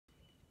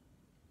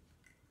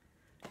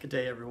Good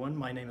day, everyone.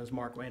 My name is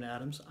Mark Wayne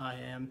Adams. I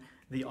am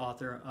the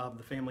author of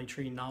the Family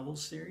Tree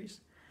Novels series,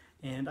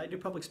 and I do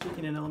public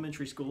speaking in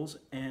elementary schools,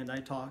 and I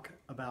talk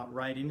about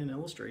writing and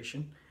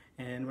illustration.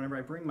 And whenever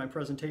I bring my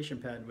presentation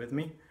pad with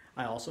me,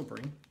 I also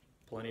bring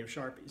plenty of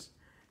Sharpies.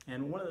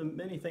 And one of the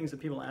many things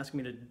that people ask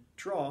me to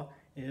draw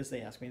is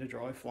they ask me to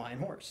draw a flying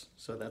horse.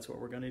 So that's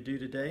what we're going to do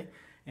today,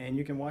 and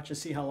you can watch and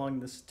see how long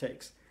this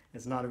takes.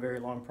 It's not a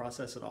very long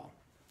process at all.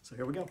 So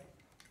here we go.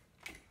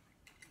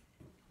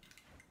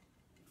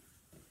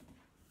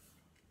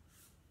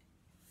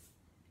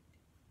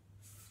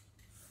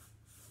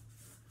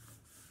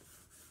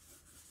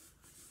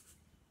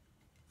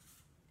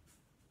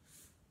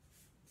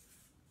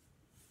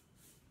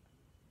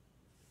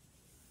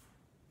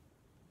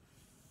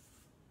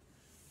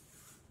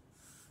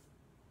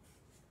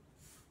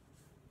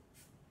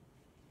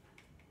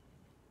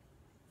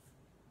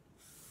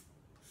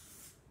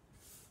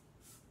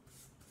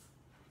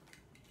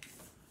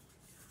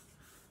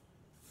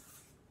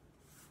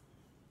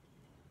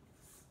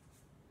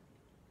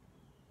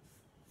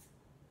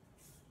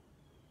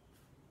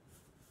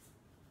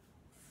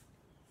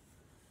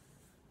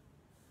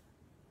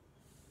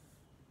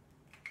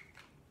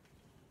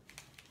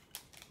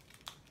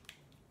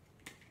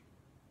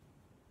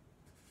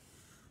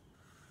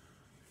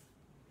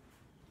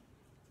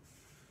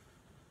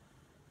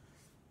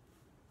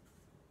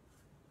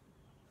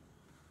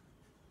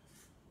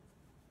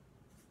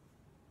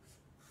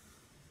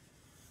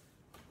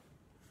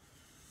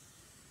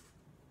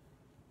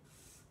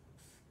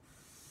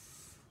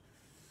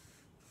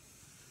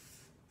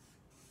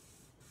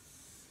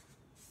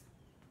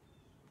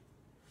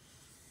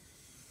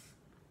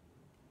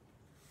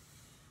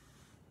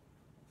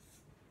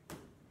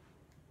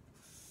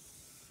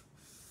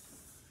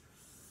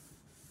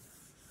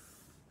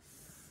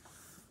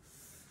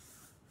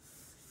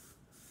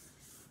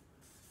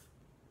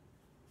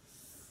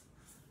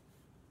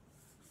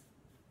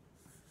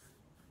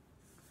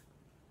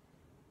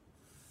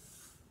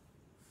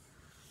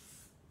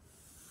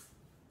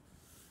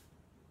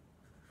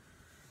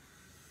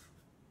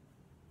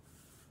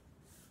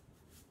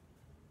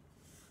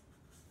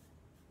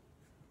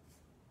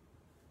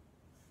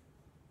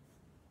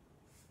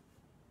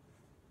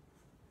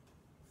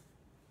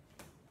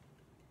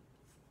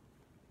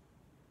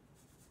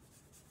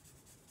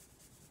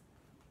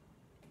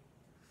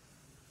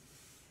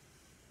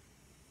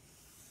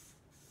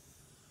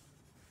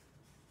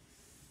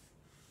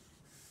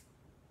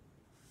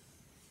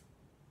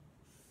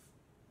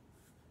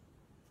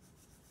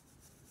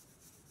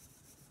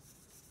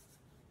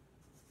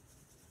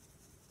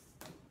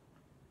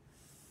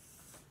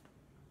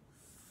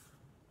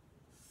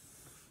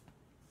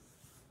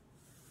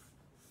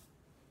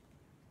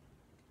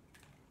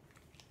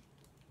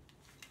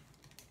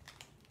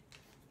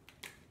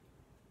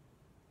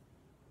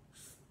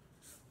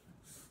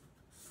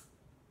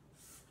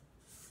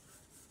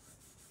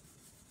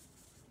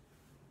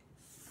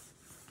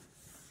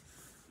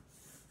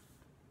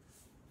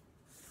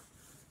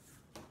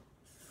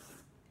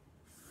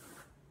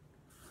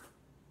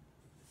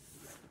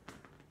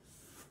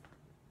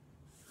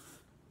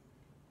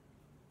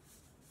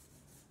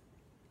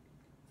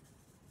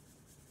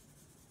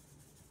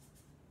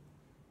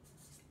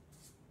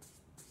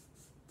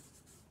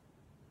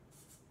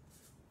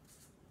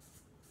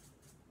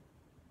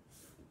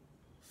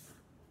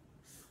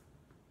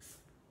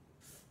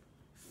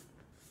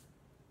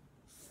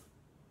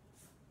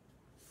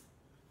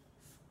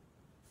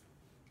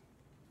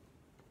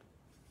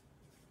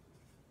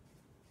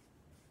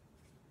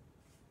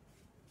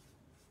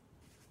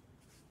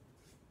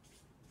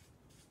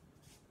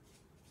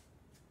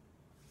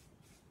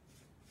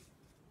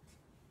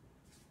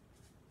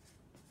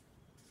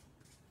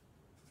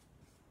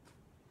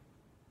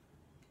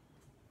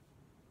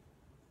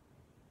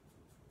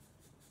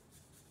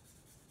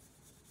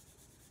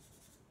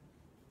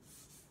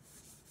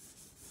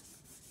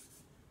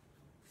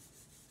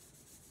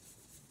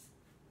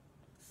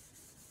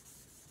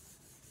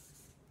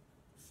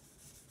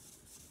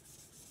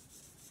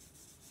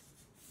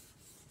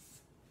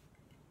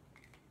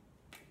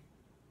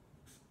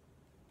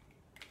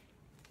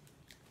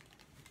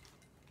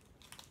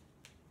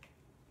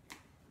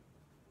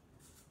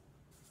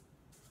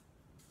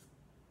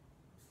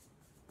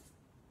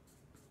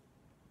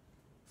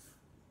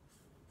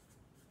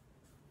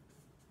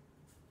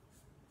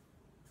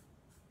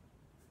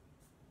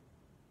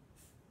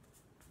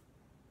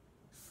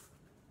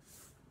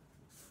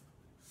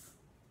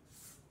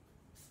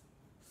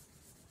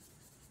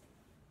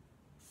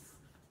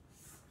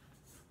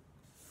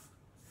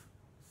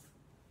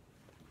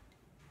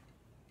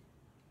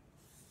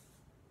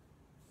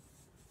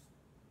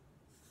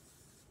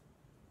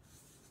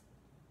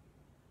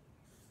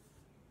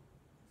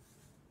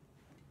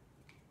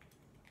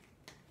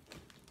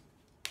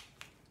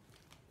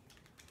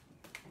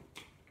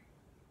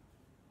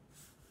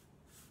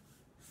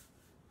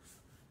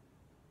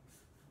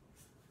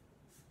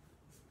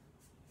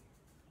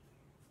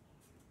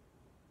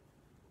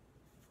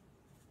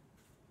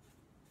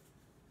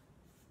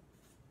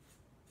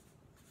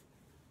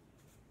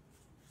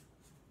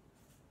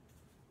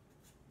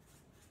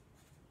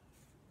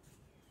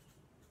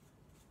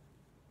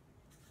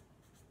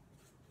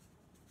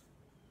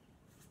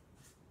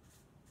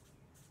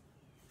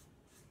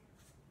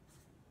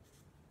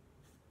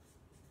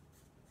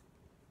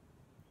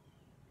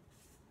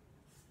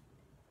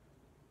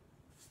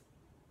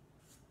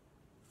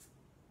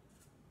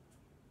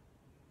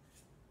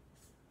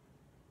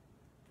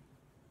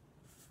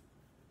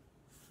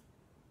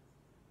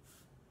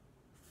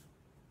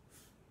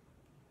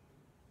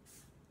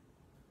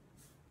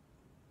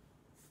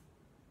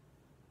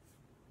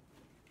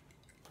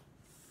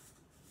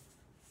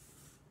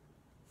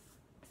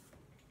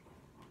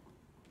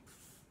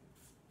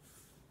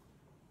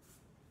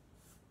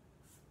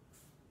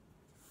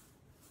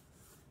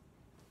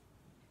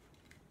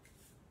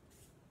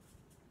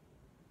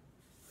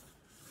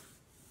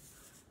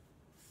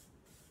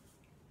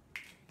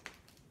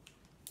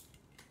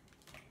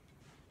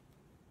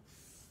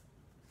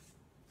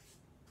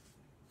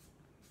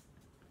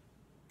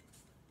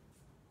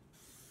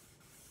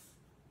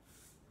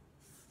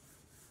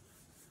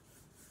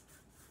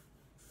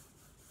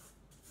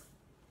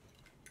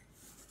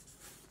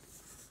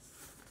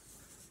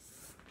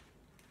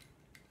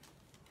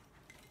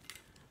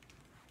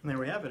 And there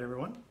we have it,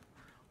 everyone.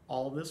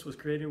 All of this was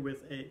created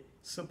with a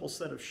simple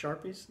set of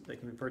Sharpies that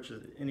can be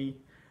purchased at any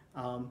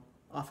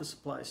office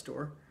supply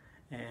store.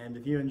 And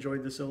if you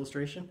enjoyed this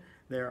illustration,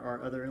 there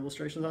are other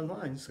illustrations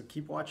online, so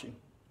keep watching.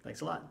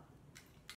 Thanks a lot.